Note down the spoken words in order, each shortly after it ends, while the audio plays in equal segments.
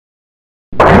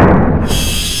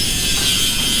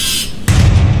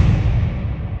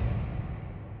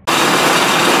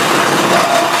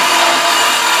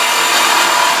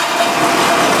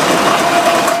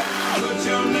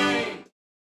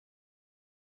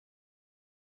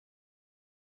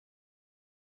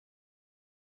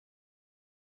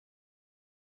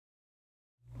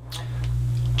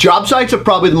Job sites are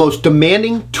probably the most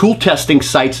demanding tool testing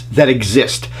sites that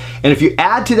exist. And if you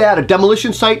add to that a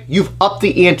demolition site, you've upped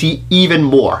the ante even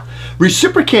more.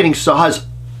 Reciprocating saws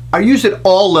are used at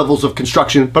all levels of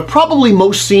construction, but probably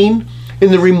most seen in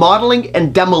the remodeling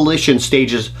and demolition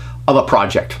stages of a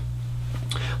project.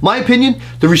 My opinion,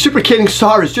 the reciprocating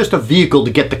saw is just a vehicle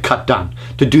to get the cut done,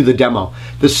 to do the demo.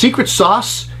 The secret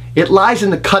sauce, it lies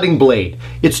in the cutting blade,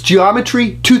 its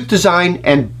geometry, tooth design,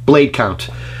 and blade count.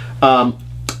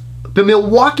 The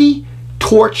Milwaukee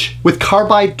Torch with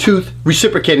carbide tooth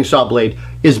reciprocating saw blade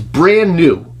is brand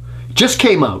new, just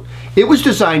came out. It was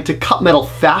designed to cut metal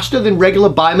faster than regular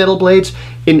bimetal blades,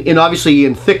 obviously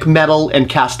in thick metal and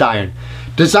cast iron.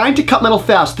 Designed to cut metal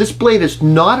fast, this blade is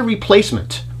not a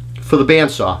replacement for the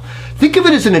bandsaw. Think of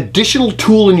it as an additional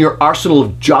tool in your arsenal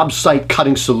of job site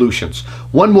cutting solutions.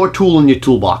 One more tool in your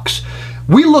toolbox.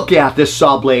 We look at this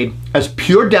saw blade as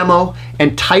pure demo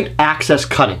and tight access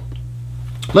cutting.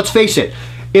 Let's face it,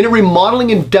 in a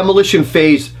remodeling and demolition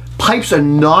phase, pipes are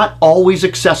not always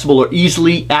accessible or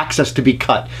easily accessed to be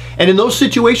cut. And in those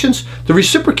situations, the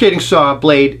reciprocating saw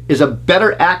blade is a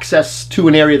better access to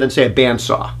an area than, say, a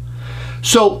bandsaw.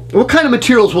 So what kind of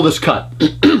materials will this cut?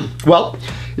 Well,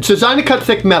 it's designed to cut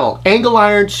thick metal, angle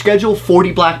iron, Schedule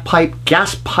 40 black pipe,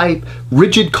 gas pipe,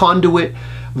 rigid conduit,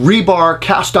 rebar,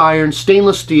 cast iron,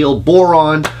 stainless steel,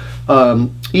 boron,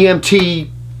 EMT,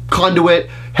 conduit,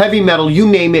 heavy metal, you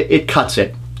name it, it cuts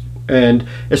it. And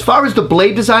as far as the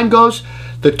blade design goes,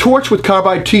 the Torch with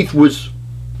carbide teeth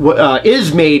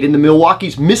is made in the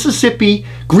Milwaukee's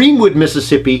Greenwood,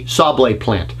 Mississippi saw blade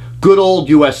plant. Good old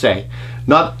USA.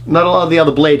 Not a lot of the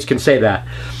other blades can say that.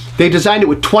 They designed it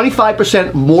with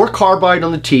 25% more carbide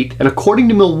on the teeth, and according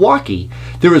to Milwaukee,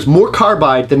 there is more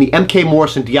carbide than the MK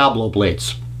Morse and Diablo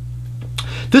blades.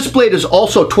 This blade is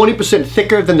also 20%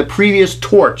 thicker than the previous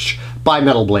Torch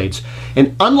bimetal blades.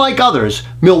 And unlike others,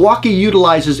 Milwaukee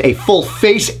utilizes a full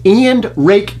face and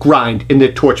rake grind in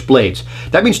their Torch blades.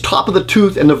 That means top of the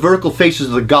tooth and the vertical faces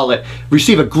of the gullet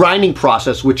receive a grinding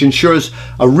process which ensures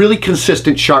a really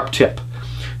consistent sharp tip.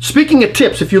 Speaking of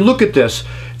tips, if you look at this,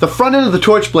 the front end of the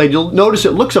Torch blade, you'll notice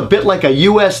it looks a bit like a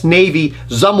US Navy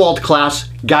Zumwalt class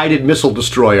guided missile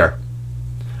destroyer.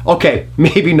 Okay,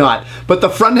 maybe not, but the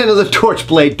front end of the Torch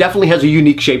blade definitely has a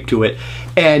unique shape to it,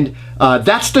 and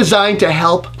that's designed to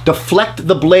help deflect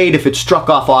the blade if it struck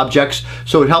off objects,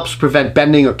 so it helps prevent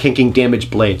bending or kinking damaged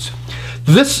blades.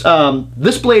 This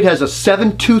blade has a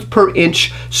 7 tooth per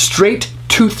inch straight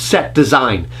tooth set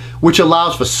design, which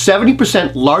allows for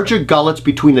 70% larger gullets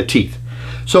between the teeth.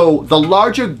 So the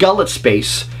larger gullet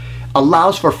space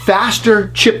allows for faster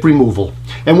chip removal.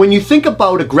 And when you think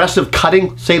about aggressive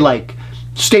cutting, say like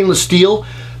stainless steel,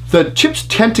 the chips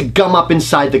tend to gum up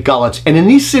inside the gullets, and in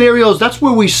these scenarios that's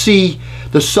where we see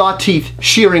the saw teeth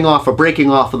shearing off or breaking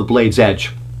off of the blade's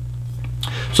edge.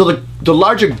 So the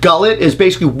larger gullet is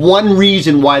basically one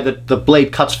reason why the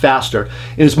blade cuts faster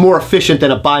and is more efficient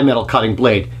than a bimetal cutting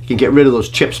blade. You can get rid of those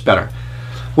chips better.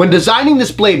 When designing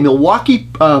this blade, Milwaukee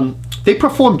they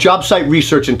perform job site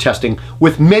research and testing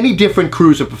with many different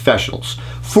crews of professionals.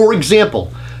 For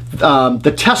example,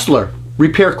 the Tesla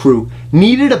repair crew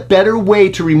needed a better way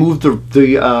to remove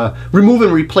remove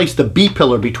and replace the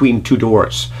B-pillar between two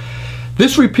doors.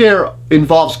 This repair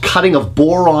involves cutting of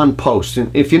boron posts.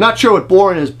 And if you're not sure what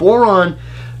boron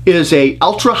is a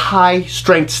ultra high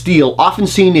strength steel often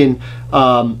seen in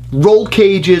roll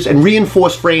cages and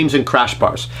reinforced frames and crash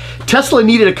bars. Tesla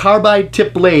needed a carbide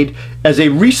tip blade as a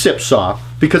recip saw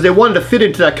because they wanted to fit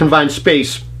into that confined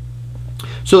space,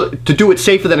 so to do it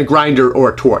safer than a grinder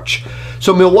or a torch.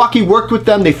 So Milwaukee worked with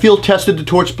them. They field tested the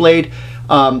Torch blade.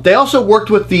 They also worked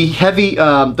with the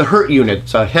HURT unit.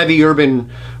 It's a heavy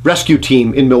urban rescue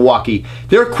team in Milwaukee.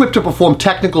 They're equipped to perform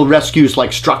technical rescues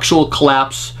like structural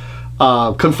collapse,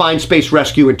 confined space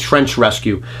rescue, and trench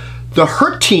rescue. The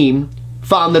HURT team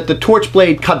found that the Torch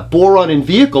blade cut boron in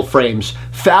vehicle frames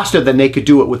faster than they could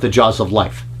do it with the jaws of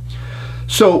life.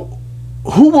 So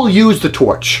who will use the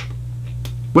Torch?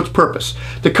 What purpose?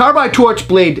 The carbide Torch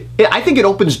blade, I think it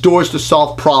opens doors to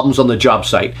solve problems on the job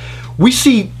site.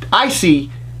 I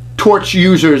see Torch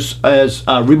users as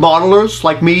remodelers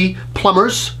like me,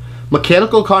 plumbers,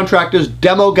 mechanical contractors,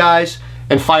 demo guys,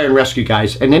 and fire and rescue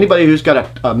guys, and anybody who's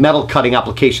got a metal cutting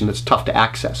application that's tough to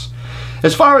access.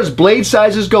 As far as blade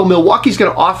sizes go, Milwaukee's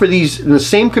going to offer these in the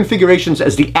same configurations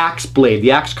as the Axe blade,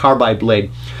 the Axe carbide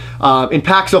blade, in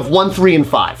packs of 1, 3, and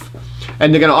 5.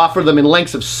 And they're going to offer them in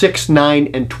lengths of 6, 9,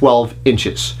 and 12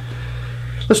 inches.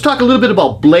 Let's talk a little bit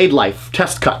about blade life,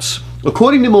 test cuts.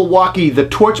 According to Milwaukee, the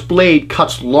Torch blade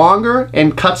cuts longer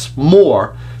and cuts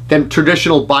more than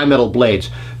traditional bimetal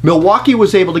blades. Milwaukee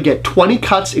was able to get 20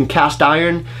 cuts in cast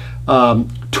iron,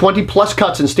 20 plus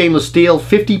cuts in stainless steel,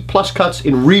 50 plus cuts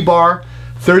in rebar,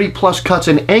 30 plus cuts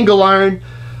in angle iron,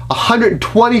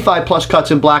 125 plus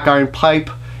cuts in black iron pipe,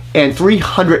 and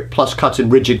 300 plus cuts in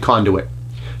rigid conduit.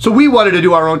 So we wanted to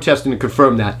do our own testing to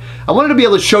confirm that. I wanted to be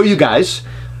able to show you guys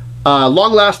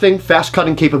long-lasting,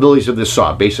 fast-cutting capabilities of this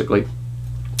saw, basically.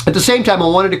 At the same time, I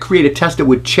wanted to create a test that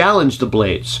would challenge the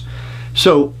blades.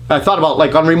 So I thought about,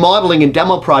 like, on remodeling and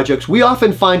demo projects, we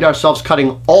often find ourselves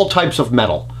cutting all types of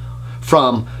metal,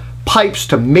 from pipes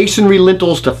to masonry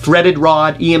lintels to threaded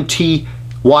rod, EMT,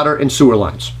 water and sewer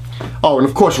lines. Oh, and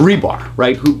of course rebar,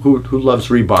 right? Who loves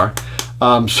rebar?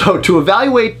 So to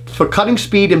evaluate for cutting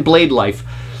speed and blade life,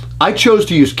 I chose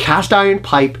to use cast iron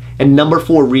pipe and number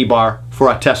 4 rebar for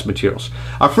our test materials.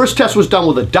 Our first test was done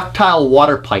with a ductile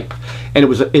water pipe, and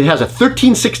it has a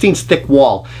 13/16 thick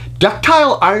wall.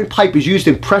 Ductile iron pipe is used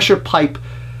as a pressure pipe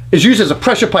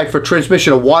for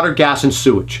transmission of water, gas, and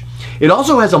sewage. It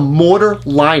also has a mortar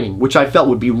lining, which I felt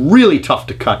would be really tough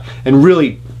to cut and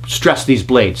really stress these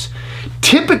blades.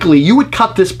 Typically, you would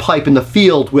cut this pipe in the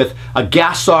field with a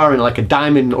gas saw and like a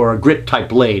diamond or a grit type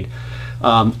blade.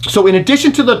 So in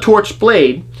addition to the Torch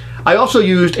blade, I also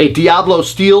used a Diablo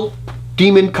steel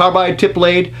Demon carbide tip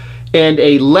blade and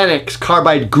a Lennox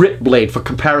carbide grit blade for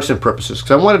comparison purposes,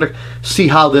 because I wanted to see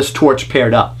how this Torch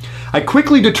paired up. I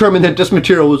quickly determined that this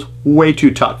material was way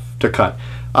too tough to cut.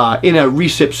 In a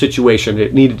recip situation,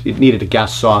 it needed a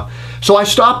gas saw. So I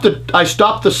stopped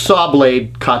the saw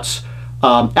blade cuts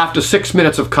after 6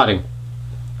 minutes of cutting.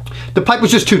 The pipe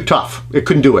was just too tough. It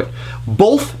couldn't do it.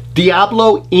 Both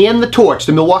Diablo and the Torch,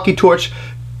 the Milwaukee Torch,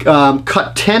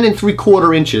 cut 10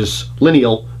 3/4 inches,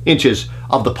 lineal inches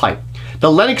of the pipe.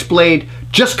 The Lennox blade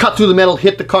just cut through the metal,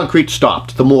 hit the concrete,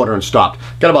 stopped, the mortar, and stopped.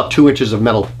 Got about 2 inches of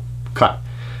metal cut.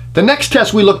 The next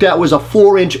test we looked at was a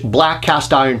 4-inch black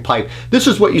cast iron pipe. This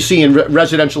is what you see in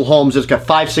residential homes. It's got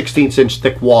 5/16 inch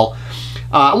thick wall.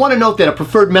 I want to note that a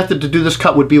preferred method to do this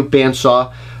cut would be a bandsaw.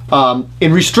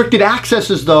 In restricted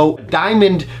accesses though,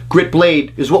 diamond grit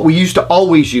blade is what we used to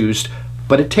always use,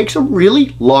 but it takes a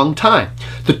really long time.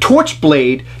 The Torch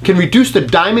blade can reduce the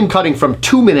diamond cutting from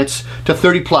 2 minutes to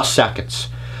 30 plus seconds.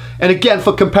 And again,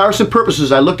 for comparison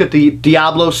purposes, I looked at the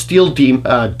Diablo steel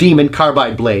Demon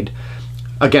carbide blade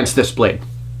against this blade,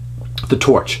 the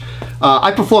Torch.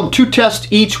 I performed 2 tests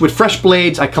each with fresh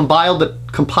blades. I compiled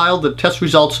the test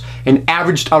results and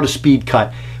averaged out a speed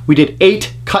cut. We did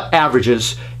 8 cut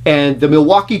averages, and the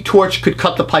Milwaukee Torch could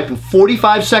cut the pipe in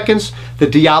 45 seconds, the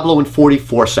Diablo in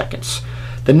 44 seconds.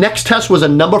 The next test was a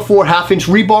number 4 1/2-inch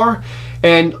rebar.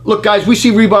 And look guys, we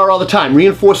see rebar all the time.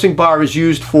 Reinforcing bar is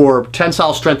used for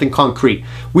tensile strength in concrete.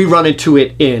 We run into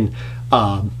it in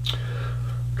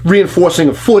reinforcing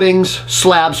of footings,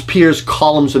 slabs, piers,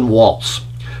 columns, and walls.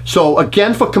 So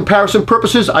again, for comparison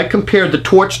purposes, I compared the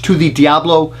Torch to the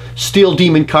Diablo steel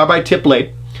Demon carbide tip blade,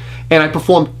 and I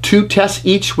performed 2 tests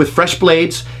each with fresh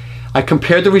blades. I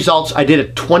compared the results. I did a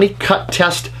 20 cut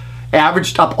test,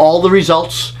 averaged up all the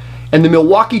results, and the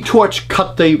Milwaukee Torch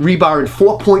cut the rebar in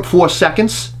 4.4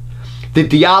 seconds. The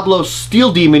Diablo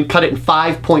steel Demon cut it in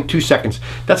 5.2 seconds.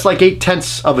 That's like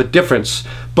 8/10 of a difference,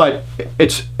 but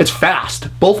it's fast.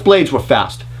 Both blades were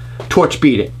fast. Torch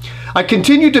beat it. I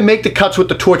continued to make the cuts with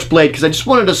the Torch blade because I just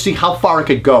wanted to see how far I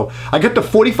could go. I got to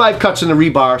 45 cuts in the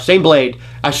rebar, same blade.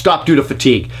 I stopped due to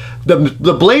fatigue.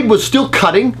 The blade was still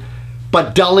cutting,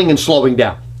 but dulling and slowing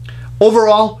down.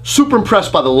 Overall, super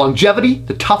impressed by the longevity,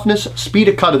 the toughness, speed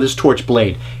of cut of this Torch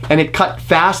blade, and it cut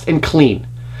fast and clean.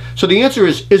 So the answer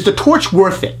is the Torch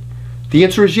worth it? The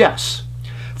answer is yes.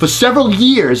 For several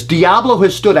years, Diablo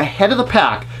has stood ahead of the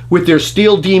pack with their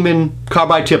steel Demon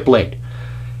carbide tip blade.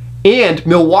 And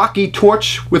Milwaukee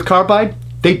Torch with carbide,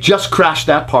 they just crashed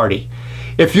that party.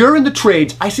 If you're in the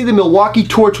trades, I see the Milwaukee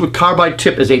Torch with carbide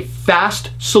tip as a fast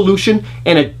solution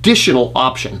and additional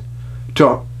option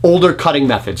to older cutting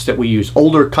methods that we use,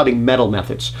 older cutting metal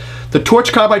methods. The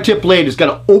Torch carbide tip blade is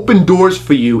going to open doors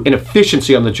for you in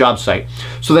efficiency on the job site.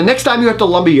 So the next time you're at the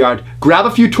lumber yard, grab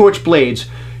a few Torch blades.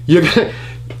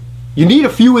 You need a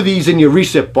few of these in your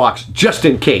recip box just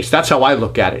in case. That's how I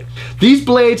look at it. These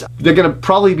blades, they're going to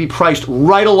probably be priced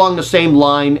right along the same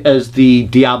line as the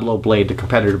Diablo blade, the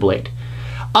competitor blade.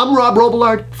 I'm Rob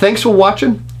Robillard. Thanks for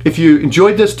watching. If you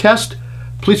enjoyed this test,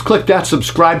 please click that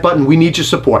subscribe button. We need your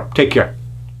support. Take care.